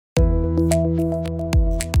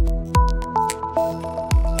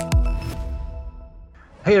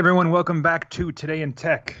Hey everyone, welcome back to Today in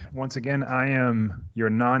Tech. Once again, I am your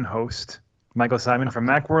non-host, Michael Simon from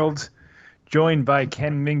Macworld, joined by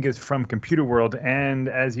Ken Mingus from Computer World. And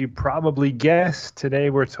as you probably guessed,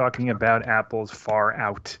 today we're talking about Apple's Far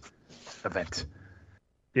Out event.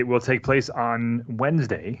 It will take place on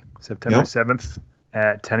Wednesday, September Yep. 7th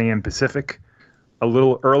at 10 a.m. Pacific, a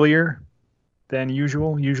little earlier than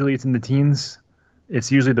usual. Usually it's in the teens.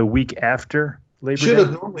 It's usually the week after Labor Should Day.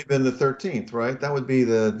 have normally been the 13th, right? That would be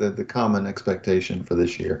the common expectation for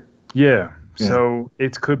this year. Yeah. Yeah. So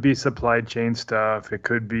it could be supply chain stuff. It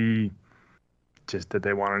could be just that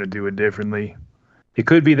they wanted to do it differently. It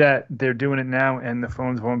could be that they're doing it now and the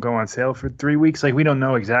phones won't go on sale for 3 weeks. Like we don't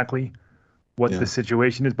know exactly what the Yeah.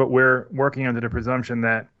 situation is, but we're working under the presumption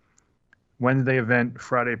that Wednesday event,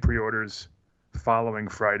 Friday pre-orders, following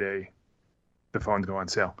Friday, the phones go on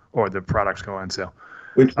sale or the products go on sale.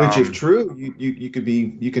 Which if Um, true, you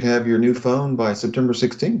could have your new phone by September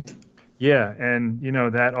 16th. yeah, and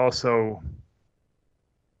that also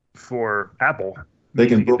for Apple They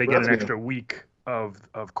means can you book they get an revenue. extra week of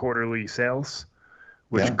quarterly sales,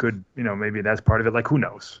 which Yeah. could, maybe that's part of it. Like, who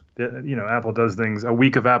knows? Apple does things. A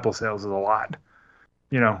week of Apple sales is a lot.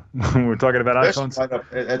 When we're talking about Especially iPhones, right up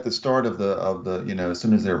at the start of the, as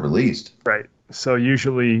soon as they're released. right? So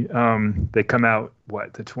usually they come out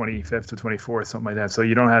what the 25th to 24th, something like that. So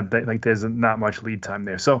you don't have that, like there's not much lead time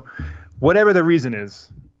there. So whatever the reason is,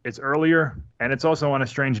 it's earlier and it's also on a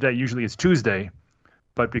strange day. Usually it's Tuesday,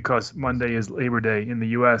 but because Monday is Labor Day in the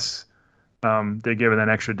U.S., they're giving an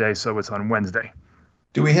extra day, so it's on Wednesday.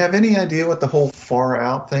 Do we have any idea what the whole far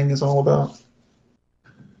out thing is all about?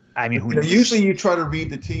 I mean, who Usually knows? you try to read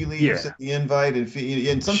the tea leaves Yeah, in the invite, and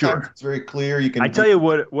sometimes sure. it's very clear. You I can, tell you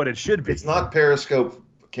what it should it's be. not Periscope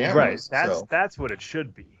Right. cameras, That's so that's what it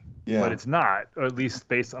should be, but yeah. it's not, or at least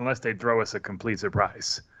based unless they throw us a complete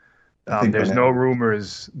surprise. I think There's no banana.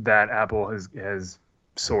 rumors that Apple has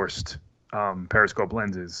sourced periscope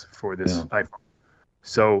lenses for this Yeah. iPhone,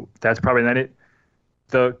 so that's probably not it.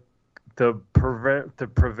 the the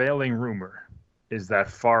prevailing rumor is that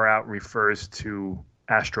far out refers to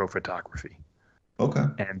astrophotography, Okay.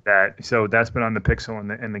 and that's been on the Pixel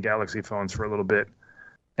and the Galaxy phones for a little bit.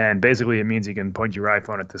 And basically, it means you can point your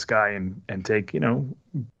iPhone at the sky and take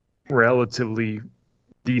relatively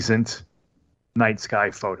decent night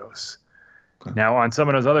sky photos. Okay. Now, on some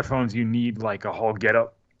of those other phones, you need like a whole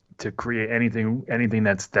getup to create anything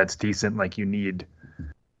that's decent. Like you need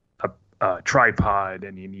a tripod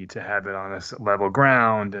and you need to have it on a level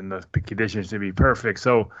ground and the conditions to be perfect.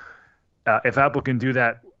 So if Apple can do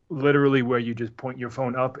that literally where you just point your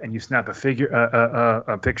phone up and you snap a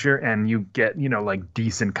picture and you get like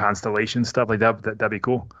decent constellation stuff like that'd be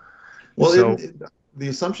cool. Well, So the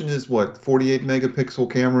assumption is what, 48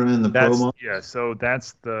 megapixel camera in the Pro that's model? yeah, so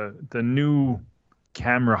that's the new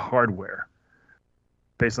camera hardware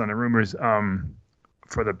based on the rumors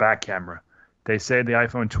for the back camera. They say the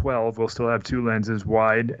iPhone 12 will still have two lenses,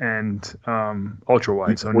 wide and ultra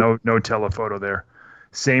wide, so no telephoto there.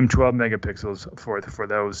 Same 12 megapixels for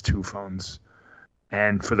those two phones.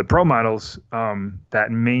 And for the Pro models,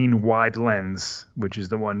 that main wide lens, which is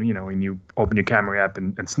the one, when you open your camera app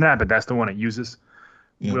and snap it, that's the one it uses,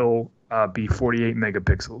 Yeah. will be 48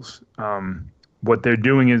 megapixels. What they're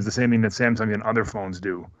doing is the same thing that Samsung and other phones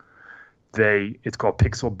do. It's called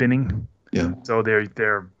pixel binning. Yeah. So they're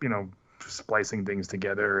splicing things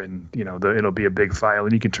together, and it'll be a big file,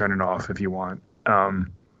 and you can turn it off if you want.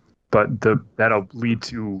 But that'll lead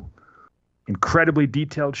to incredibly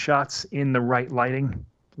detailed shots in the right lighting.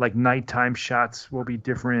 Like nighttime shots will be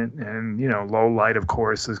different, and low light, of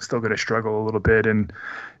course, is still going to struggle a little bit, and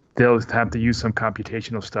they'll have to use some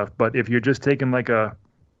computational stuff. But if you're just taking like a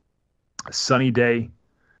sunny day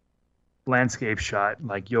landscape shot,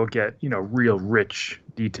 like you'll get real rich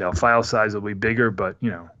detail. File size will be bigger, but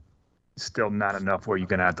still not enough where you're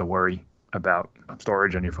going to have to worry about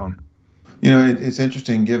storage on your phone. It's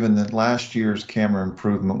interesting given that last year's camera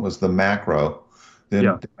improvement was the macro.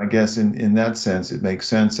 Yeah. Then I guess in that sense, it makes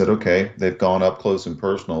sense that, okay, they've gone up close and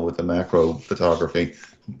personal with the macro photography.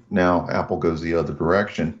 Now Apple goes the other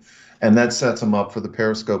direction. And that sets them up for the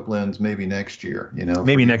periscope lens maybe next year, for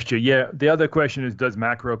Maybe the, next year. Yeah. The other question is, does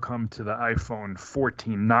macro come to the iPhone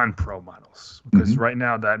 14 non-Pro models? Because Mhm. right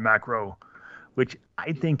now that macro, which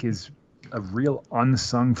I think is a real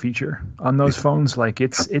unsung feature on those phones, like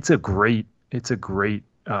it's a great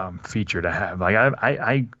feature to have. Like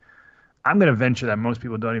I'm going to venture that most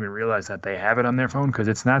people don't even realize that they have it on their phone because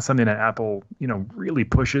it's not something that Apple really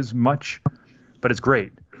pushes much, but it's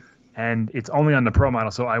great. And it's only on the Pro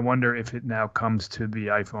model. So I wonder if it now comes to the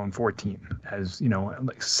iPhone 14 as,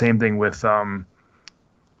 like same thing with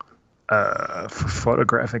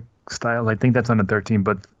photographic styles. I think that's on the 13,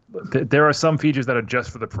 but there are some features that are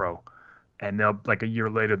just for the Pro, and they'll like a year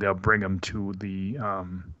later they'll bring them to the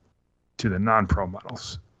non-Pro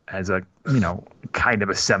models as a kind of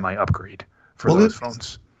a semi upgrade for those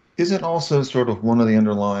phones. Isn't also sort of one of the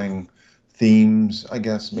underlying themes, I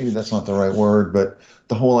guess, maybe that's not the right word, but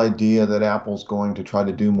the whole idea that Apple's going to try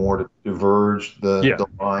to do more to diverge the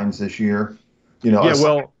lines this year.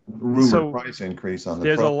 Rumored price increase on the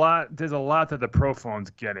there's Pro. There's a lot that the Pro phone's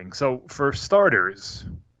getting. So for starters,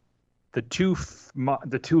 the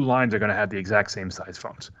two lines are going to have the exact same size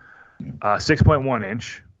phones, 6.1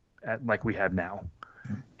 inch, like we have now,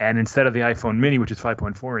 and instead of the iPhone Mini, which is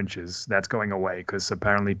 5.4 inches, that's going away because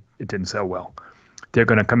apparently it didn't sell well. They're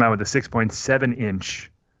going to come out with a 6.7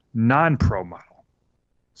 inch non-Pro model,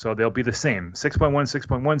 so they'll be the same: 6.1,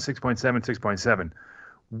 6.1, 6.7, 6.7.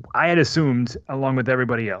 I had assumed, along with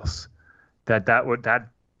everybody else, that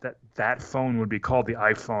phone would be called the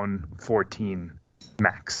iPhone 14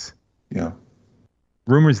 Max. Yeah.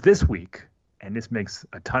 Rumors this week, and this makes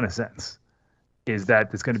a ton of sense, is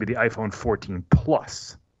that it's going to be the iPhone 14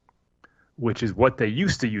 Plus, which is what they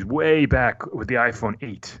used to use way back with the iPhone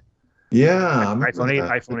 8. Yeah. iPhone 8,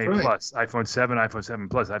 iPhone 8 Plus, iPhone 7, iPhone 7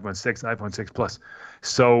 Plus, iPhone 6, iPhone 6 Plus.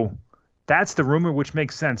 So that's the rumor, which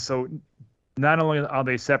makes sense. So not only are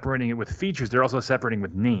they separating it with features, they're also separating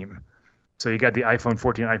with name. So you got the iPhone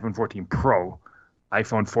 14, iPhone 14 Pro,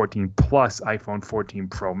 iPhone 14 Plus, iPhone 14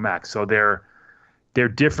 Pro Max. So they're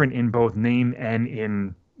different in both name and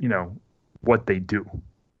in what they do.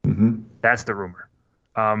 Mm-hmm. That's the rumor.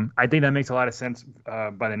 I think that makes a lot of sense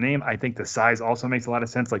by the name. I think the size also makes a lot of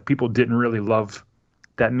sense. Like, people didn't really love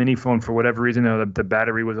that mini phone for whatever reason. The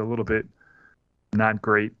battery was a little bit not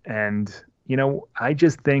great, and I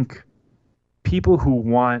just think people who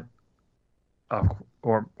want,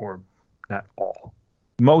 or not all,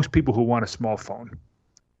 most people who want a small phone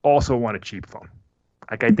also want a cheap phone.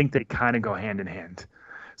 Like, I think they kind of go hand in hand.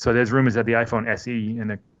 So there's rumors that the iPhone SE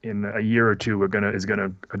in a year or two is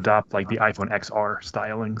gonna adopt like the iPhone XR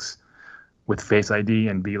stylings with Face ID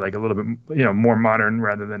and be like a little bit more modern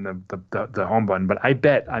rather than the home button. But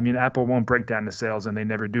Apple won't break down the sales, and they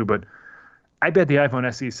never do. But I bet the iPhone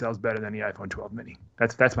SE sells better than the iPhone 12 mini.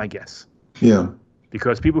 That's my guess. Yeah.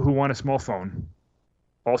 Because people who want a small phone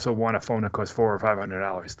also want a phone that costs $400 or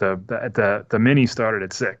 $500. The mini started at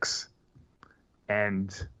 $600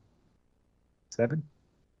 and $700.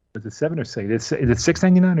 Was it $700 or $600? Is it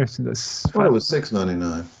 $699 or it was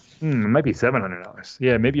 $699. It might be $700.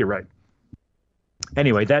 Yeah, maybe you're right.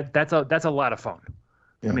 Anyway, that's a lot of phone.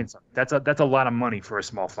 Yeah. I mean, that's a lot of money for a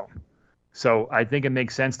small phone. So I think it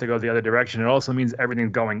makes sense to go the other direction. It also means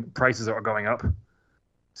prices are going up.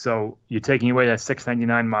 So you're taking away that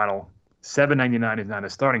 $699 model. $799 is not a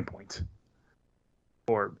starting point,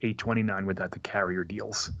 or $829 without the carrier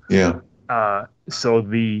deals. Yeah. So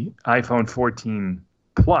the iPhone 14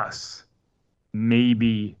 Plus,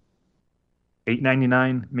 maybe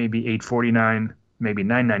 $899, maybe $849, maybe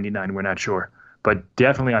 $999. We're not sure, but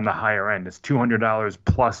definitely on the higher end. It's $200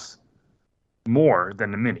 plus more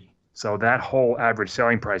than the Mini. So that whole average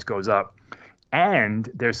selling price goes up.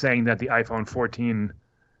 And they're saying that the iPhone 14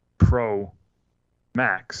 Pro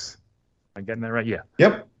Max, am I getting that right? Yeah.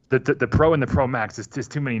 Yep. The Pro and the Pro Max, there's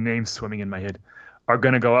just too many names swimming in my head, are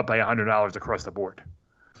going to go up by $100 across the board.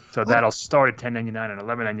 So that'll start at $1099 and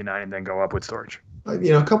 $1199 and then go up with storage.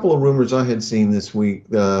 A couple of rumors I had seen this week,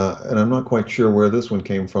 and I'm not quite sure where this one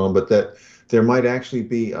came from, but that there might actually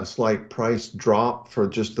be a slight price drop for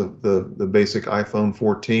just the basic iPhone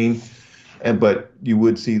 14, but you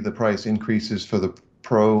would see the price increases for the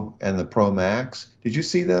Pro and the Pro Max. Did you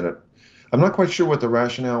see that? I'm not quite sure what the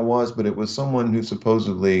rationale was, but it was someone who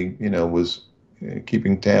supposedly, was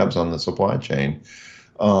keeping tabs on the supply chain.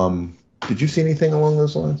 Did you see anything along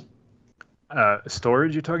those lines?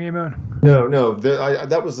 Storage you're talking about? No.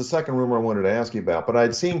 That was the second rumor I wanted to ask you about. But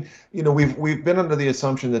I'd seen, we've been under the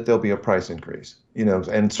assumption that there'll be a price increase,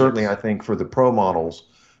 and certainly I think for the Pro models,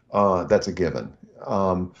 that's a given.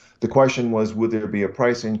 The question was, would there be a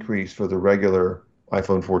price increase for the regular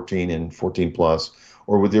iPhone 14 and 14 Plus,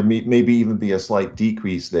 or would there maybe even be a slight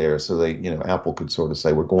decrease there so they, Apple could sort of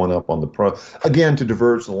say we're going up on the Pro, again, to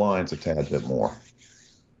diverge the lines a tad bit more.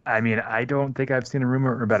 I mean, I don't think I've seen a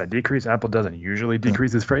rumor about a decrease. Apple doesn't usually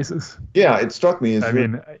decrease its prices. Yeah, it struck me as.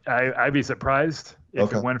 I'd be surprised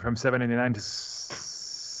if it went from $799 to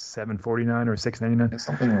 $749 or $699.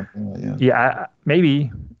 Something like that. Yeah. Yeah,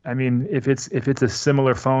 maybe. I mean, if it's a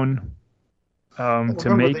similar phone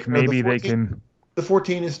to make, maybe they can. The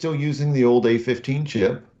 14 is still using the old A15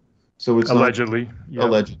 chip, So it's not Allegedly, yeah.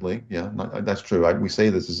 allegedly, yeah, that's true. We say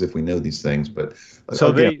this as if we know these things, but So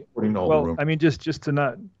again, they, according to all the well, rumors. I mean, just to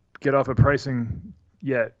not get off of pricing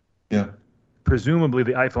yet, Yeah. presumably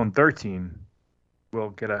the iPhone 13 will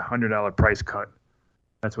get $100 price cut.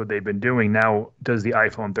 That's what they've been doing. Now, does the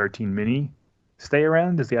iPhone 13 mini stay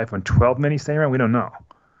around? Does the iPhone 12 mini stay around? We don't know.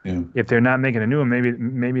 Yeah. If they're not making a new one,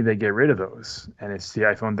 maybe they get rid of those, and it's the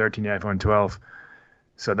iPhone 13, the iPhone 12.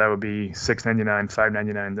 So that would be $699,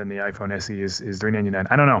 $599. Then the iPhone SE is $399.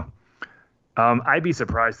 I don't know. I'd be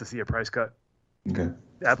surprised to see a price cut. Okay.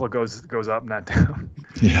 Apple goes up, not down.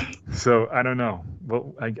 Yeah. So I don't know.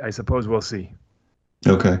 Well, I suppose we'll see.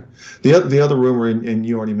 Okay. The other rumor, and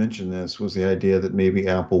you already mentioned this, was the idea that maybe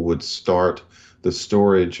Apple would start the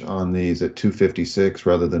storage on these at 256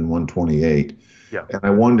 rather than 128. Yeah. And I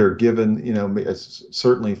wonder, given, it's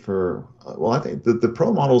certainly for, well, I think the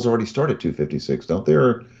Pro models already start at 256, don't they?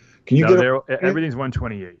 Or can you everything's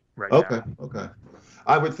 128 right Okay. now. Okay.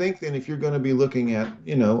 I would think then if you're going to be looking at,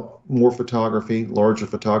 more photography, larger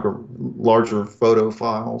photo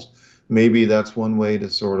files, maybe that's one way to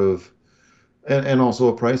sort of, and also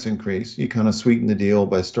a price increase. You kind of sweeten the deal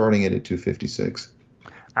by starting it at 256.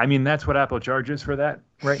 I mean, that's what Apple charges for that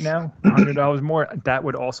right now, $100 more. That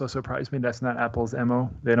would also surprise me. That's not Apple's MO.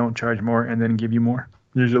 They don't charge more and then give you more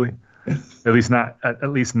usually. At least not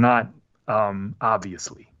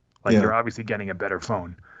obviously. Like you're obviously getting a better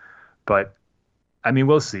phone. But I mean,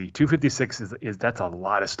 we'll see. 256 is that's a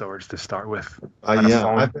lot of storage to start with.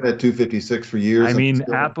 I've been at 256 for years. I mean,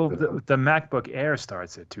 Apple, the MacBook Air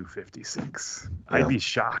starts at 256. Yeah. I'd be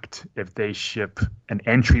shocked if they ship an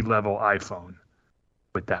entry-level iPhone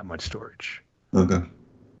with that much storage. Okay.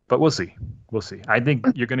 But we'll see. We'll see. I think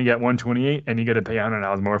you're going to get 128 and you're going to pay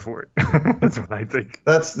 $100 more for it. That's what I think.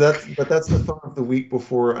 But that's the thought of the week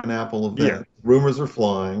before an Apple event. Yeah. Rumors are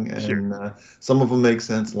flying, and some of them make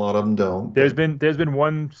sense, a lot of them don't. There's been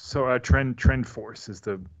one trend force is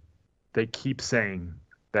they keep saying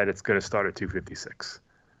that it's going to start at 256.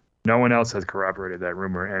 No one else has corroborated that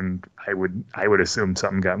rumor, and I would assume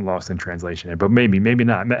something got lost in translation. But maybe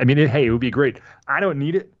not. I mean, it would be great. I don't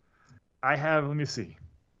need it. Let me see.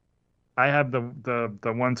 I have the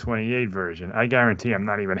 128 version. I guarantee I'm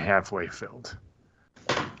not even halfway filled.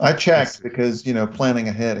 I checked because, planning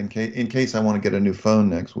ahead in case I want to get a new phone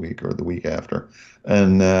next week or the week after.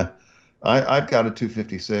 And I've got a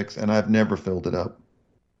 256 and I've never filled it up.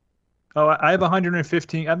 Oh, I have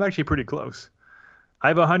 115. I'm actually pretty close. I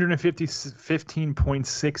have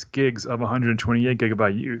 15.6 gigs of 128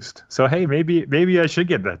 gigabyte used. So, hey, maybe I should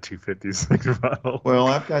get that 256 model. Well,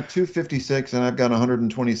 I've got 256 and I've got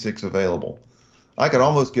 126 available. I could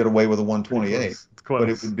almost get away with a 128, it's close. But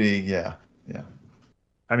it would be, yeah.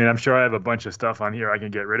 I mean, I'm sure I have a bunch of stuff on here I can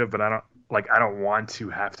get rid of, but I don't want to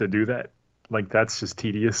have to do that. Like, that's just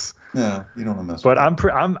tedious. No, you don't want to mess with that.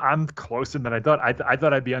 But I'm closer than I thought. I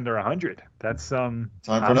thought I'd be under 100. That's time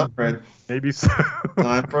for an upgrade. Maybe so.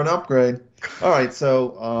 Time for an upgrade. All right,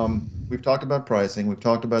 so we've talked about pricing, we've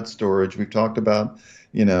talked about storage, we've talked about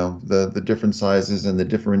the different sizes and the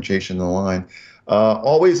differentiation in the line.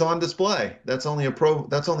 Always on display. That's only a pro.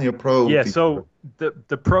 Yeah. So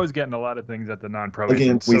the Pro's getting a lot of things that the non-Pro.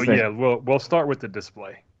 Again, we'll start with the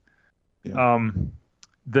display. Yeah.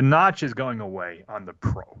 The notch is going away on the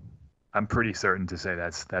Pro. I'm pretty certain to say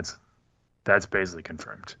that's basically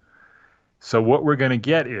confirmed. So what we're going to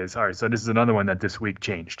get is, all right, so this is another one that this week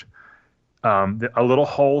changed. A little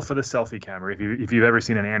hole for the selfie camera. If you've ever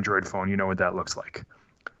seen an Android phone, you know what that looks like.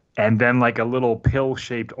 And then like a little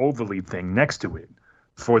pill-shaped overlead thing next to it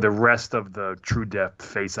for the rest of the True Depth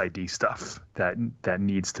Face ID stuff that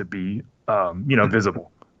needs to be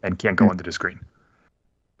visible and can't go into the screen.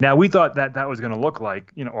 Now, we thought that was going to look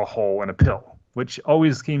like, a hole and a pill, which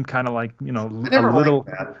always seemed kind of like, a little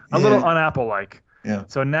un-Apple-like. Yeah.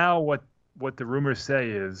 So now what the rumors say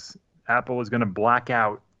is Apple is going to black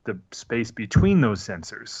out the space between those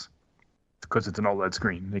sensors because it's an OLED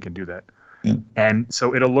screen. They can do that. Yeah. And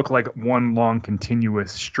so it'll look like one long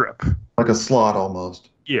continuous strip. Like a slot almost.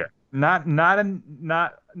 Yeah. Not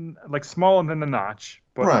like smaller than the notch,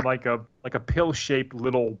 but right. like a pill-shaped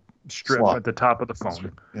little strip slot at the top of the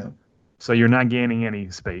phone. Yeah. So you're not gaining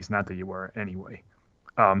any space, not that you were anyway.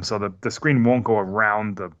 So the screen won't go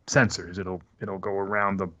around the sensors. It'll go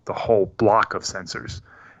around the whole block of sensors.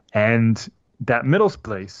 And that middle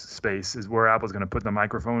space is where Apple's going to put the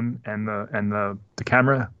microphone and the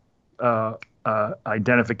camera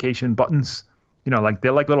identification buttons. Like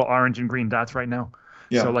they're like little orange and green dots right now.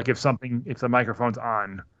 Yeah. So like if the microphone's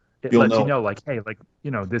on, it lets you know, like, hey, like,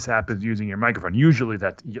 this app is using your microphone. Usually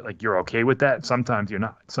that, like, you're okay with that. Sometimes you're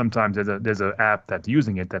not. Sometimes there's an app that's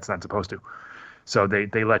using it that's not supposed to. So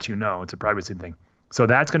they let you know. It's a privacy thing. So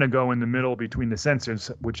that's going to go in the middle between the sensors,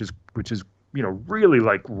 which is really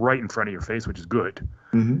like right in front of your face, which is good.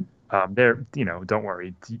 Hmm. They're don't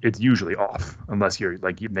worry, it's usually off unless you're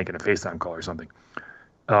like you're making a FaceTime call or something.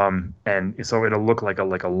 And so it'll look like a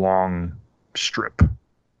long strip.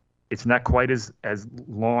 It's not quite as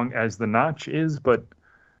long as the notch is, but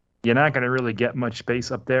you're not going to really get much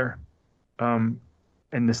space up there in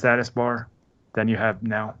the status bar than you have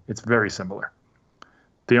now. It's very similar.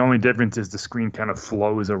 The only difference is the screen kind of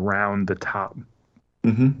flows around the top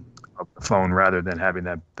Hmm. of the phone rather than having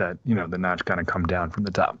that the notch kind of come down from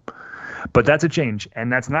the top. But that's a change,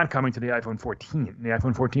 and that's not coming to the iPhone 14. The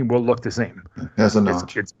iPhone 14 will look the same. Has a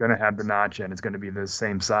notch. It's going to have the notch, and it's going to be the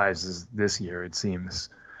same size as this year, it seems.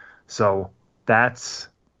 So that's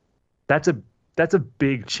a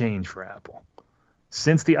big change for Apple.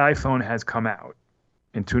 Since the iPhone has come out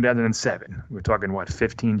in 2007, we're talking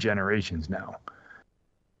 15 generations now.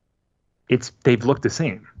 They've looked the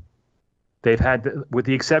same. They've had, with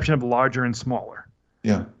the exception of larger and smaller,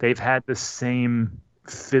 Yeah. they've had the same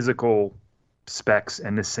physical specs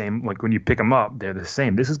and the same, like when you pick them up, they're the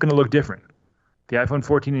same. This is going to look different. The iPhone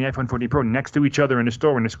 14 and the iPhone 14 Pro next to each other in the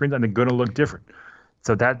store when the screens on, they're going to look different.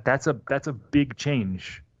 So that's a big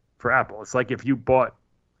change for Apple. It's like if you bought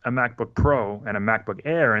a MacBook Pro and a MacBook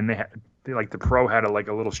Air, and like the Pro had a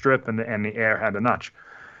little strip and the Air had a notch.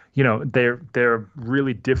 They're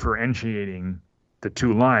really differentiating the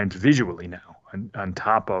two lines visually now on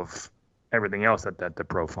top of everything else that the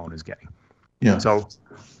Pro phone is getting. Yeah. So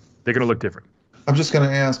they're going to look different. I'm just going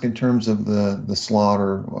to ask in terms of the slot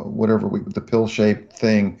or whatever the pill-shaped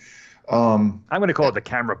thing. I'm going to call it the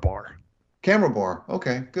camera bar. Camera bar.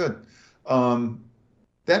 Okay, good.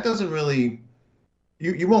 That doesn't really,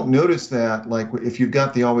 you won't notice that like if you've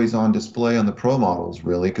got the always-on display on the Pro models,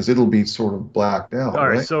 really, because it'll be sort of blacked out, All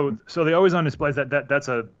right. right? So the always-on displays that's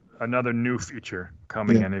another new feature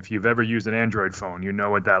coming in. If you've ever used an Android phone, you know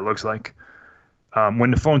what that looks like.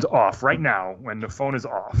 When the phone's off, right now, when the phone is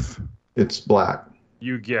off, It's black.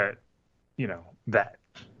 you get, that.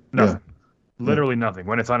 Nothing. Yeah. Literally nothing.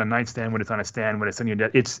 When it's on a nightstand, when it's on a stand, when it's in your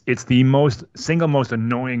desk, it's the single most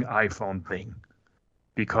annoying iPhone thing,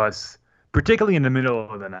 because particularly in the middle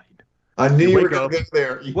of the night. I knew you were wake going to up- go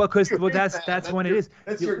there. Well, that's when it is.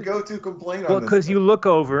 That's your go-to complaint Well, on this. because you look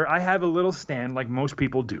over, I have a little stand like most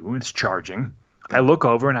people do. It's charging. I look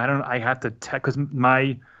over and I have to check because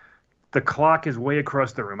the clock is way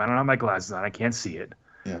across the room. I don't have my glasses on. I can't see it.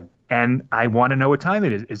 Yeah. And I want to know what time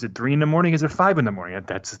it is. Is it 3 a.m? Is it 5 a.m?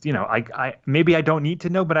 That's, I maybe I don't need to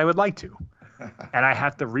know, but I would like to. And I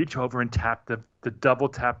have to reach over and tap the double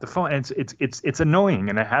tap the phone. And it's annoying.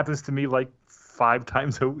 And it happens to me like 5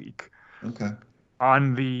 times a week. Okay.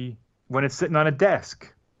 When it's sitting on a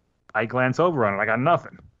desk, I glance over on it. I got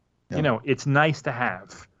nothing. Yeah. It's nice to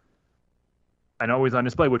have an always on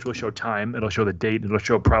display, which will show time. It'll show the date. It'll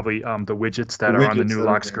show probably the widgets that are on the widgets new that are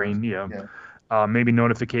lock there. screen. Yeah. Yeah. Maybe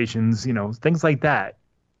notifications, things like that,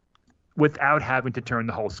 without having to turn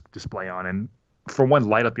the whole display on. And for one,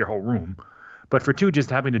 light up your whole room. But for two, just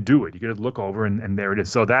having to do it. You could look over and there it is.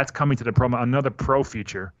 So that's coming to the Pro, another Pro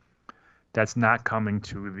feature that's not coming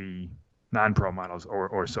to the non-Pro models,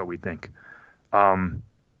 or so we think. The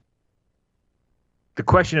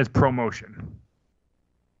question is ProMotion.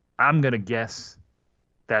 I'm going to guess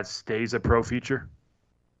that stays a Pro feature.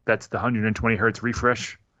 That's the 120 hertz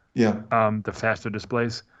refresh. Yeah. The faster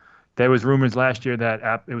displays. There was rumors last year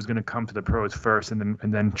that it was going to come to the Pros first and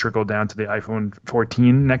then trickle down to the iPhone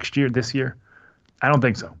 14 this year. I don't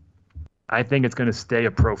think so. I think it's going to stay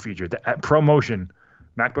a Pro feature. The ProMotion,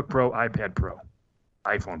 MacBook Pro, iPad Pro,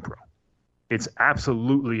 iPhone Pro. It's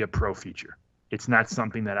absolutely a Pro feature. It's not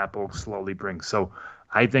something that Apple slowly brings. So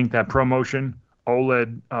I think that ProMotion,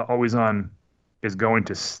 OLED, always on, is going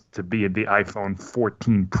to be the iPhone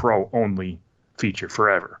 14 Pro only feature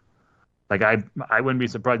forever. Like I wouldn't be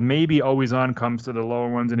surprised. Maybe always on comes to the lower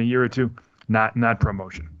ones in a year or two. Not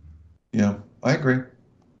ProMotion. Yeah, I agree.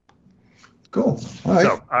 Cool. All right.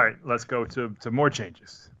 So all right, let's go to more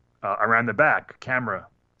changes. Around the back, camera,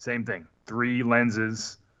 same thing. 3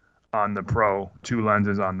 lenses on the Pro, 2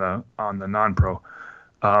 lenses on the non-Pro.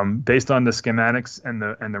 Based on the schematics and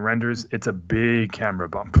the renders, it's a big camera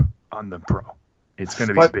bump on the Pro. It's going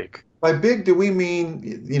to be big. By big, do we mean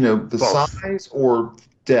the Both. size or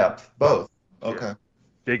depth? Both. Okay.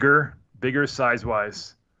 Bigger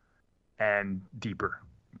size-wise, and deeper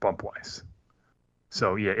bump-wise.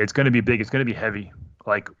 So yeah, it's going to be big. It's going to be heavy.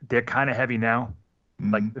 Like they're kind of heavy now.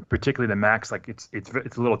 Mhm. Like particularly the Max. Like it's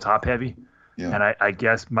a little top-heavy. Yeah. And I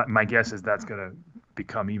guess my guess is that's going to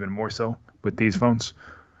become even more so with these phones.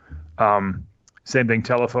 Same thing,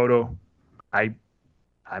 telephoto. I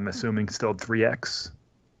I'm assuming still 3x.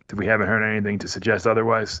 We haven't heard anything to suggest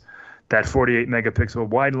otherwise. That 48 megapixel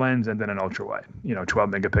wide lens and then an ultra wide, 12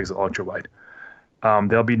 megapixel ultra wide.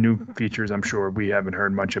 There'll be new features, I'm sure. We haven't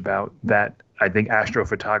heard much about that. I think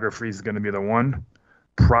astrophotography is going to be the one,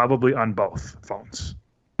 probably on both phones.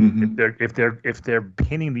 Mm-hmm. If they're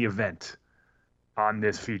pinning the event on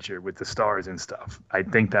this feature with the stars and stuff, I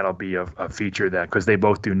think that'll be a feature that, because they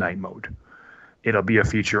both do night mode, it'll be a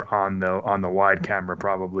feature on the wide camera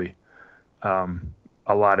probably.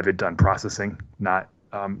 A lot of it done processing, not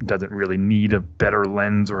doesn't really need a better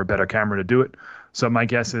lens or a better camera to do it. So my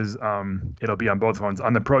guess is it'll be on both phones.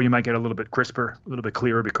 On the Pro, you might get a little bit crisper, a little bit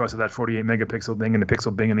clearer because of that 48 megapixel thing and the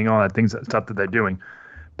pixel bing and all that stuff that they're doing.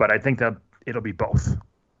 But I think that it'll be both.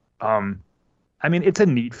 I mean, it's a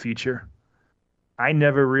neat feature. I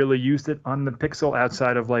never really used it on the Pixel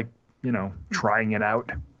outside of trying it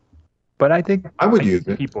out. But I think I would use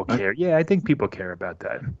it. People care. Yeah, I think people care about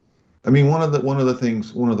that. I mean, one of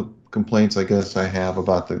the complaints I guess I have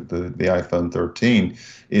about the iPhone 13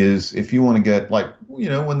 is if you want to get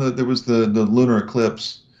when there was the lunar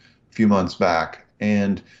eclipse a few months back,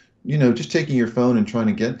 and just taking your phone and trying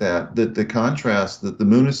to get the contrast, that the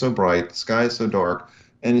moon is so bright, the sky is so dark,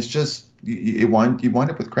 and it's just you wind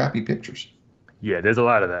up with crappy pictures. Yeah, there's a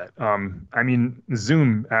lot of that. I mean,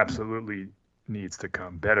 Zoom absolutely needs to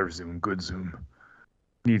come. Better Zoom, good Zoom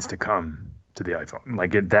needs to come to the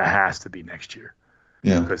iPhone. That has to be next year.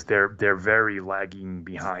 Yeah. Because they're very lagging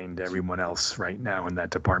behind everyone else right now in that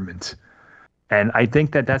department. And I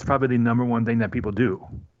think that's probably the number one thing that people do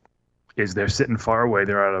is they're sitting far away.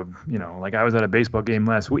 They're out of, I was at a baseball game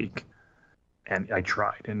last week and I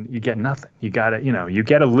tried and you get nothing. You got to, you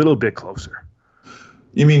get a little bit closer.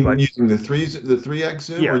 You mean using the 3x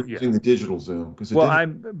zoom or using the digital zoom?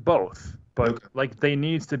 I'm both. But okay. They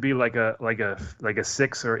needs to be like a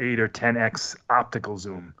 6 or 8 or 10x optical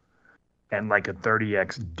zoom, and like a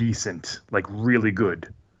 30x decent, really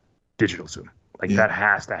good digital zoom. That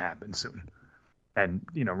has to happen soon. And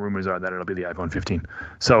rumors are that it'll be the iPhone 15.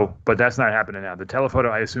 So, but that's not happening now. The telephoto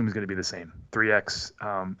I assume is going to be the same, 3x,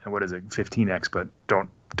 and what is it, 15x? But don't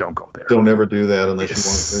go there. Don't ever do that unless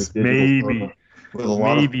you want a digital photo.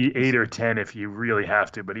 Maybe 8 or 10 if you really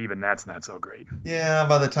have to, but even that's not so great. Yeah,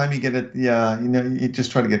 by the time you get it, you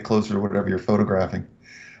just try to get closer to whatever you're photographing.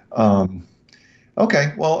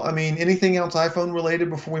 Okay, well, I mean, anything else iPhone related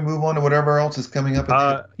before we move on to whatever else is coming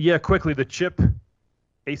up? Yeah, quickly, the chip,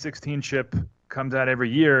 A16 chip, comes out every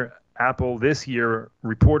year. Apple this year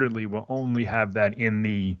reportedly will only have that in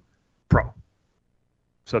the Pro.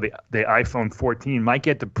 So the iPhone 14 might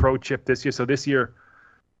get the Pro chip this year. So this year,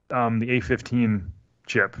 the A15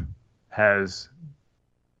 chip has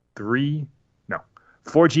 4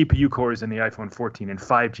 GPU cores in the iPhone 14 and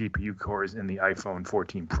 5 GPU cores in the iPhone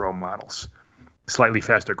 14 Pro models. Slightly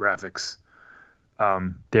faster graphics.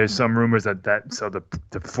 There's some rumors that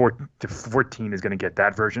the 14 is going to get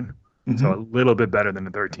that version, so a little bit better than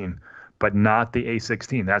the 13, but not the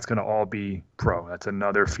A16. That's going to all be Pro. That's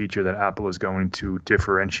another feature that Apple is going to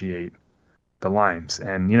differentiate the lines,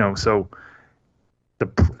 and so.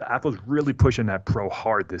 Apple's really pushing that Pro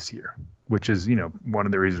hard this year, which is, one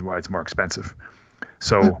of the reasons why it's more expensive.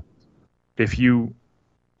 So if you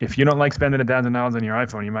don't like spending $1,000 on your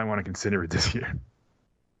iPhone, you might want to consider it this year.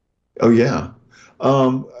 Oh, yeah.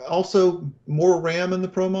 Also, more RAM in the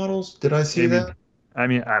Pro models. Did I see that? I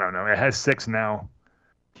mean, I don't know. It has 6 now.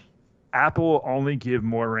 Apple will only give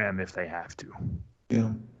more RAM if they have to.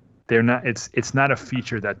 Yeah. They're not. It's not a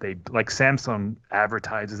feature that they like. Samsung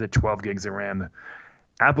advertises at 12 gigs of RAM.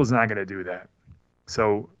 Apple's not going to do that.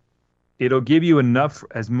 So it'll give you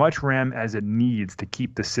as much RAM as it needs to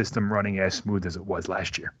keep the system running as smooth as it was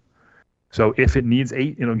last year. So if it needs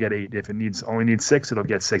 8, it'll get 8. If it only needs 6, it'll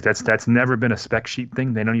get 6. That's never been a spec sheet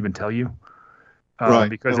thing. They don't even tell you. Right.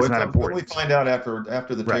 Because it's not important. We find out after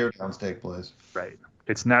the teardowns take place. Right.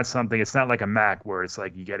 It's not like a Mac where it's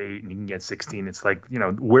like you get 8 and you can get 16. It's like,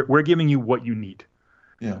 we're giving you what you need.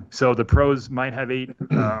 Yeah. So the Pros might have 8.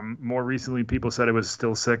 More recently, people said it was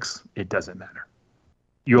still 6. It doesn't matter.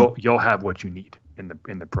 You'll have what you need in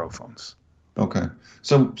the Pro phones. Okay.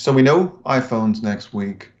 So we know iPhones next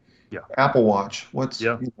week. Yeah. Apple Watch.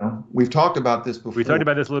 We've talked about this before. We talked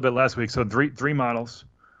about this a little bit last week. So three models.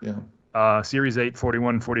 Yeah. Series 8,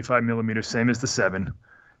 41, 45 millimeters, same as the 7.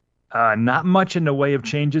 Not much in the way of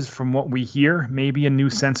changes from what we hear. Maybe a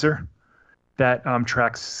new sensor that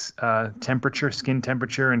tracks temperature, skin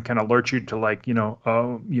temperature, and can alert you to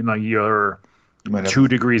you're 2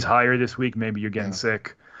 degrees higher this week. Maybe you're getting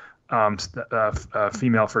sick.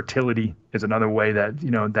 Female fertility is another way that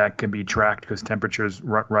that can be tracked because temperatures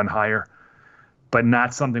run higher. but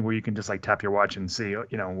not something where you can just like tap your watch and see,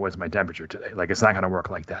 what's my temperature today. Like it's not going to work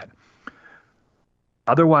like that.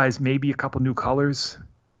 Otherwise, maybe a couple new colors,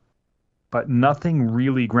 but nothing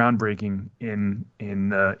really groundbreaking in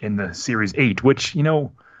the Series 8, which,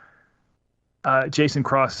 Jason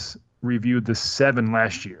Cross reviewed the 7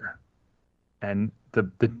 last year. And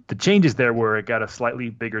the changes there were it got a slightly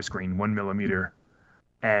bigger screen, 1 millimeter,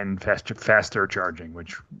 and faster charging,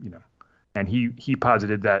 which, and he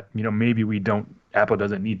posited that, maybe Apple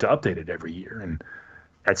doesn't need to update it every year. And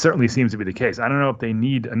that certainly seems to be the case. I don't know if they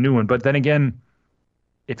need a new one, but then again,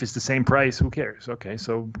 if it's the same price, who cares? Okay,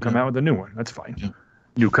 so come out with a new one. That's fine. Yeah.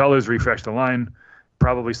 New colors, refresh the line.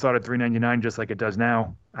 Probably start at $399 just like it does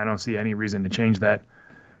now. I don't see any reason to change that.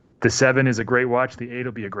 The 7 is a great watch. The 8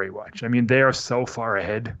 will be a great watch. I mean, they are so far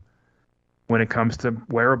ahead when it comes to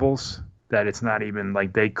wearables that it's not even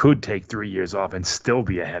like they could take 3 years off and still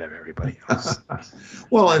be ahead of everybody else.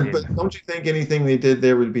 Well, but don't you think anything they did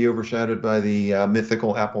there would be overshadowed by the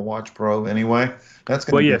mythical Apple Watch Pro anyway? That's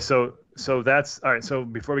going to So that's all right. So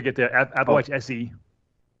before we get there, Apple Watch SE,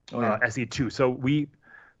 SE2. So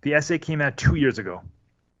the SE came out 2 years ago,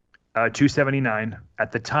 $279.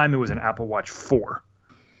 At the time, it was an Apple Watch 4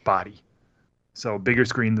 body, so bigger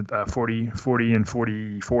screen, 40 and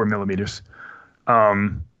 44 millimeters.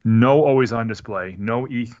 No always-on display, no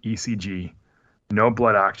ECG, no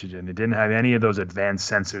blood oxygen. It didn't have any of those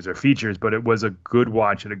advanced sensors or features, but it was a good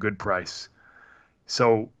watch at a good price.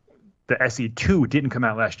 So the SE2 didn't come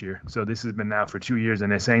out last year, so this has been out for 2 years,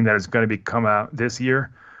 and they're saying that it's going to come out this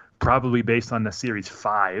year, probably based on the Series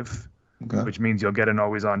 5, which means you'll get an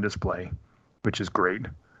always-on display, which is great.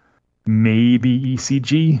 Maybe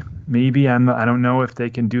ECG, maybe I don't know if they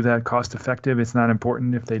can do that cost effective. It's not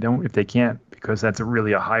important if they can't, because that's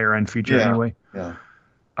really a higher end feature anyway. Yeah.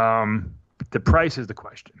 The price is the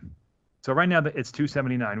question. So right now it's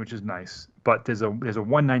 $279, which is nice, but there's a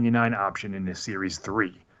 $199 option in this Series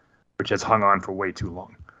 3, which has hung on for way too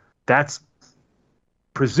long. That's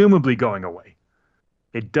presumably going away.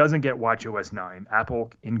 It doesn't get watchOS 9.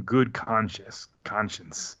 Apple, in good conscience,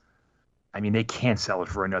 I mean, they can't sell it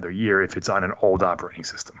for another year if it's on an old operating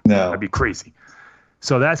system. No. That'd be crazy.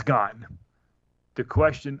 So that's gone. The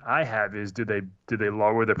question I have is, do they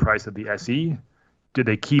lower the price of the SE? Do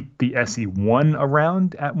they keep the SE1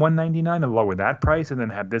 around at $199 and lower that price and then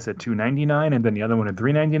have this at $299 and then the other one at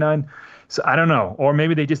 $399? So I don't know. Or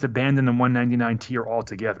maybe they just abandon the $199 tier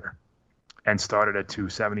altogether and start it at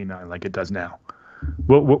 $279 like it does now.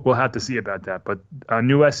 We'll have to see about that. But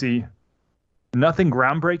new SE, nothing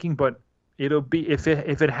groundbreaking, but it'll be if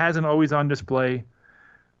it has an always-on display,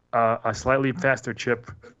 a slightly faster chip.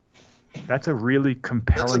 That's a really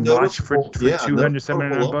compelling watch for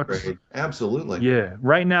 $200-$700. Absolutely. Yeah.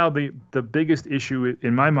 Right now, the biggest issue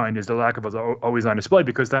in my mind is the lack of an always-on display,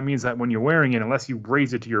 because that means that when you're wearing it, unless you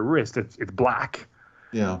raise it to your wrist, it's black.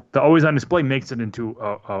 Yeah. The always-on display makes it into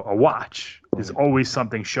a watch. There's always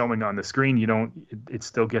something showing on the screen. It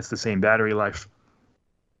still gets the same battery life.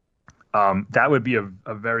 That would be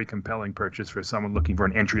a very compelling purchase for someone looking for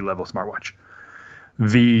an entry-level smartwatch.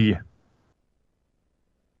 The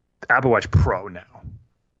Apple Watch Pro now,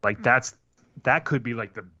 that could be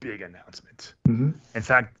like the big announcement. Mm-hmm. In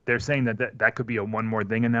fact, they're saying that could be a one more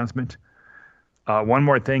thing announcement. One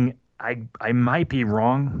more thing, I might be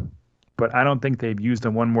wrong, but I don't think they've used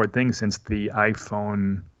a one more thing since the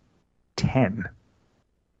iPhone 10.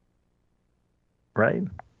 Right?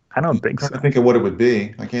 I don't think so. I think of what it would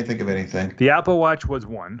be. I can't think of anything. The Apple Watch was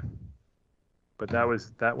one, but that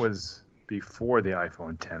was before the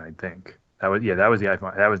iPhone 10, I think. That was the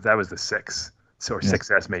iPhone. That was the 6, or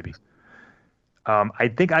 6S maybe. I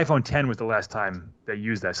think iPhone 10 was the last time they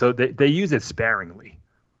used that. So they use it sparingly.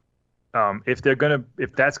 If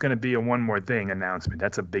that's gonna be a one more thing announcement,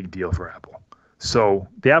 that's a big deal for Apple. So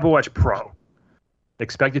the Apple Watch Pro,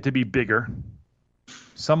 expected to be bigger,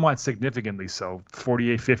 somewhat significantly so,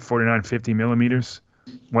 48, 50, 49, 50 millimeters,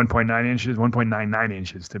 1.9 inches, 1.99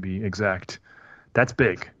 inches to be exact. That's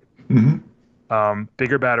big. Mm-hmm.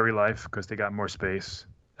 Bigger battery life because they got more space,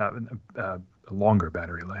 a longer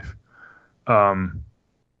battery life.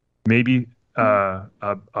 Maybe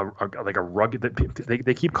like a rugged.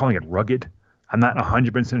 They keep calling it rugged. I'm not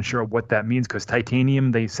 100% sure what that means, because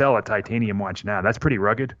titanium, they sell a titanium watch now. That's pretty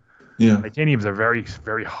rugged. Yeah. Titanium is a very,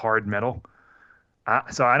 very hard metal.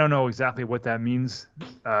 So I don't know exactly what that means,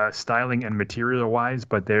 styling and material wise,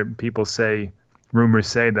 but rumors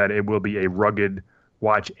say that it will be a rugged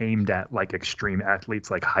watch aimed at like extreme athletes,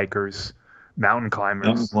 like hikers, mountain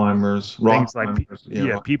climbers, rock climbers,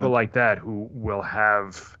 people like that who will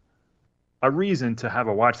have a reason to have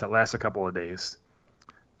a watch that lasts a couple of days.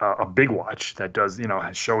 a big watch that does,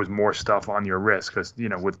 shows more stuff on your wrist because,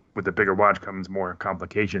 with the bigger watch comes more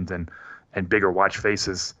complications and bigger watch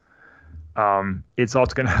faces. It's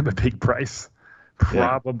also going to have a big price,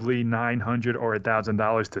 probably $900 or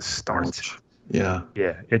 $1,000 to start. Yeah.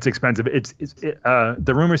 Yeah, it's expensive.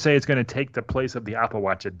 The rumors say it's going to take the place of the Apple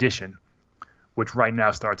Watch Edition, which right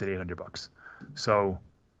now starts at $800. So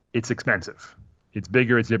it's expensive. It's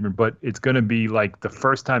bigger, it's different, but it's going to be like the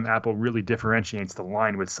first time Apple really differentiates the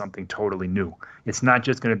line with something totally new. It's not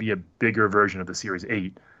just going to be a bigger version of the Series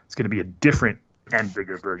 8. It's going to be a different and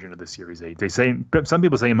bigger version of the Series 8. Some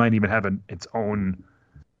people say it might even have its own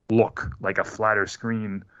look, like a flatter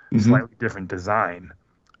screen, slightly different design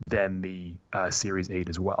than the Series 8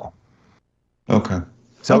 as well. Okay.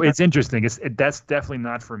 So it's interesting. That's definitely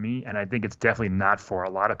not for me, and I think it's definitely not for a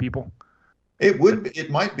lot of people.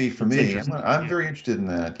 It might be for me. I'm very interested in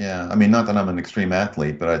that. Yeah. I mean, not that I'm an extreme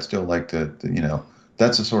athlete, but I'd still like to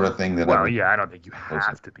that's the sort of thing that I don't think you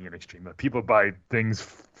have to be an extreme. People buy things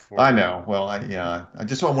for. I know. Well, I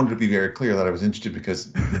just wanted to be very clear that I was interested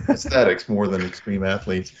because aesthetics more than extreme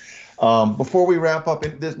athletes. Before we wrap up,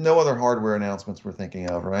 there's no other hardware announcements we're thinking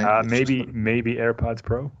of, right? Maybe AirPods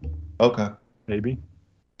Pro. Okay. Maybe.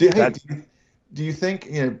 Do you think,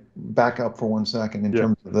 back up for 1 second in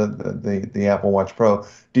terms of the Apple Watch Pro,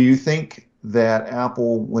 do you think that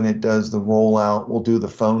Apple, when it does the rollout, will do the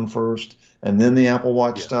phone first and then the Apple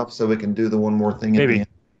Watch stuff so it can do the one more thing at the end?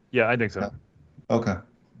 Yeah, I think so. Okay.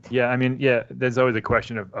 Yeah, I mean, there's always a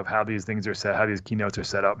question of how these things are set, how these keynotes are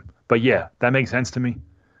set up. But yeah, that makes sense to me.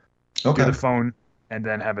 Okay. Do the phone and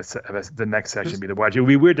then have the next session be the watch. It would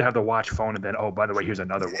be weird to have the watch phone and then, oh, by the way, here's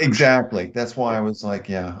another one. Exactly. That's why I was like,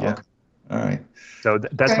 okay. All right. So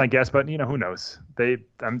that's my guess, but who knows? They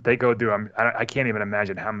go through. I can't even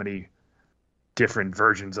imagine how many different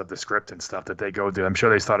versions of the script and stuff that they go through. I'm sure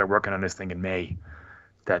they started working on this thing in May.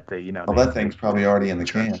 That that thing's probably already in the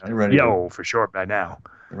can. They're ready. For sure by now.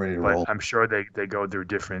 They're ready to roll. I'm sure they go through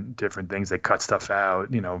different things. They cut stuff out.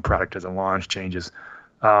 Product doesn't launch, changes.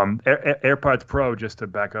 AirPods Pro, just to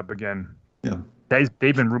back up again. Yeah.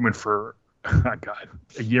 They've been rumored for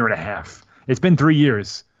a year and a half. It's been 3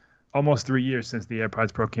 years. Almost 3 years since the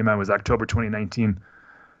AirPods Pro came out. It was October 2019.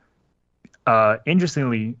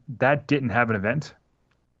 Interestingly, that didn't have an event.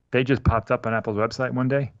 They just popped up on Apple's website one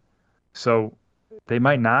day. So they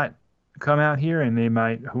might not come out here, and they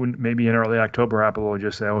might, maybe in early October, Apple will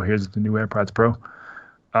just say, oh, here's the new AirPods Pro.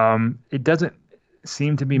 It doesn't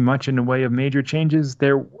seem to be much in the way of major changes.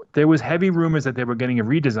 There was heavy rumors that they were getting a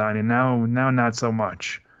redesign, and now not so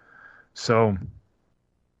much. So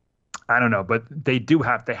I don't know, but they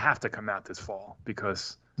have to come out this fall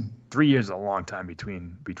because 3 years is a long time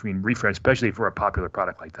between refresh, especially for a popular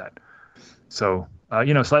product like that. So,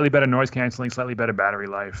 slightly better noise canceling, slightly better battery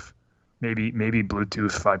life, maybe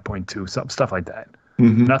Bluetooth 5.2, stuff like that.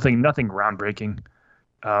 Mm-hmm. Nothing groundbreaking.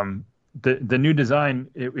 The new design,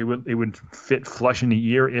 it would fit flush in the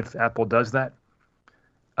ear if Apple does that.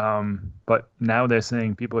 But now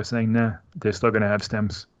people are saying, nah, they're still going to have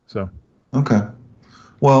stems. So. Okay.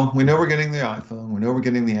 Well, we know we're getting the iPhone. We know we're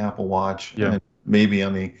getting the Apple Watch. Yeah. And maybe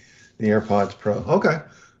on the AirPods Pro. Okay.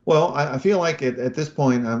 Well, I feel like at this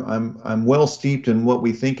point I'm well steeped in what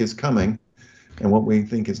we think is coming and what we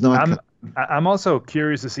think is not coming. I'm also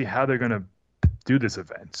curious to see how they're going to do this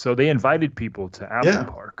event. So they invited people to Apple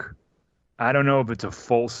Park. I don't know if it's a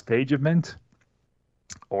full stage event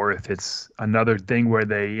or if it's another thing where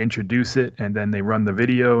they introduce it and then they run the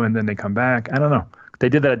video and then they come back. I don't know. They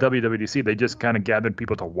did that at WWDC. They just kind of gathered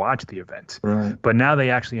people to watch the event. Right. But now they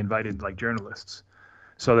actually invited journalists.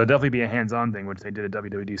 So there'll definitely be a hands-on thing, which they did at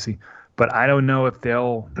WWDC. But I don't know if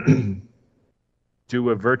they'll do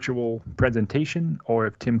a virtual presentation or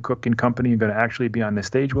if Tim Cook and company are going to actually be on the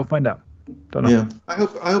stage. We'll find out. Don't know. Yeah, I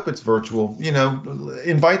hope it's virtual.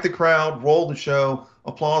 Invite the crowd, roll the show,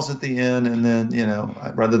 applause at the end, and then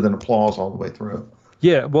rather than applause all the way through.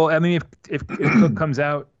 Yeah, well, I mean, if Cook comes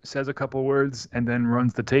out, says a couple words, and then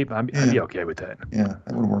runs the tape, I'd be okay with that. Yeah,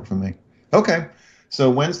 that would work for me. Okay, so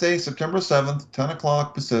Wednesday, September 7th, 10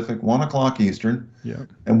 o'clock Pacific, 1 o'clock Eastern. Yeah.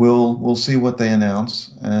 And we'll see what they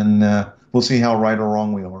announce, and we'll see how right or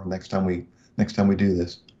wrong we are next time we do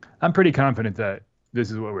this. I'm pretty confident that this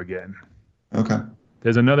is what we're getting. Okay.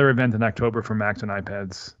 There's another event in October for Macs and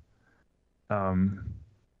iPads.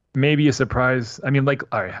 Maybe a surprise. I mean, all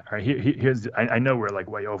right. Here's. I know we're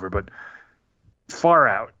way over, but far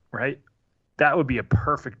out, right? That would be a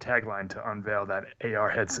perfect tagline to unveil that AR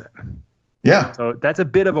headset. Yeah. So that's a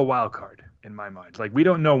bit of a wild card in my mind. We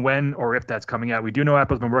don't know when or if that's coming out. We do know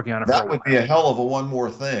Apple's been working on it for a while. That would be a hell of a one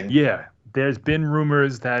more thing. Yeah, there's been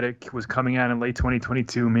rumors that it was coming out in late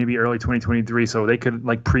 2022, maybe early 2023, so they could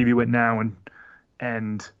like preview it now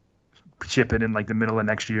and ship it in like the middle of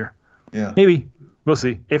next year. Yeah. Maybe. We'll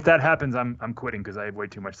see. If that happens, I'm quitting because I have way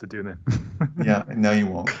too much to do then. Yeah, no, you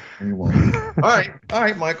won't. You won't. All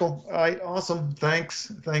right, Michael. All right, awesome.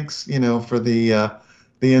 Thanks, for the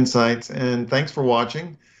insights, and thanks for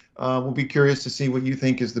watching. We'll be curious to see what you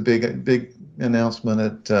think is the big announcement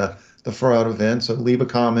at the Far Out event. So leave a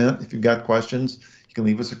comment if you've got questions. You can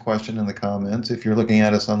leave us a question in the comments. If you're looking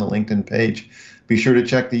at us on the LinkedIn page, be sure to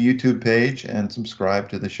check the YouTube page and subscribe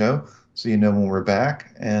to the show so you know when we're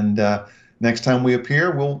back. And next time we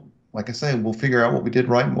appear, like I say, we'll figure out what we did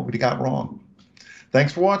right and what we got wrong.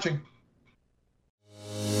 Thanks for watching.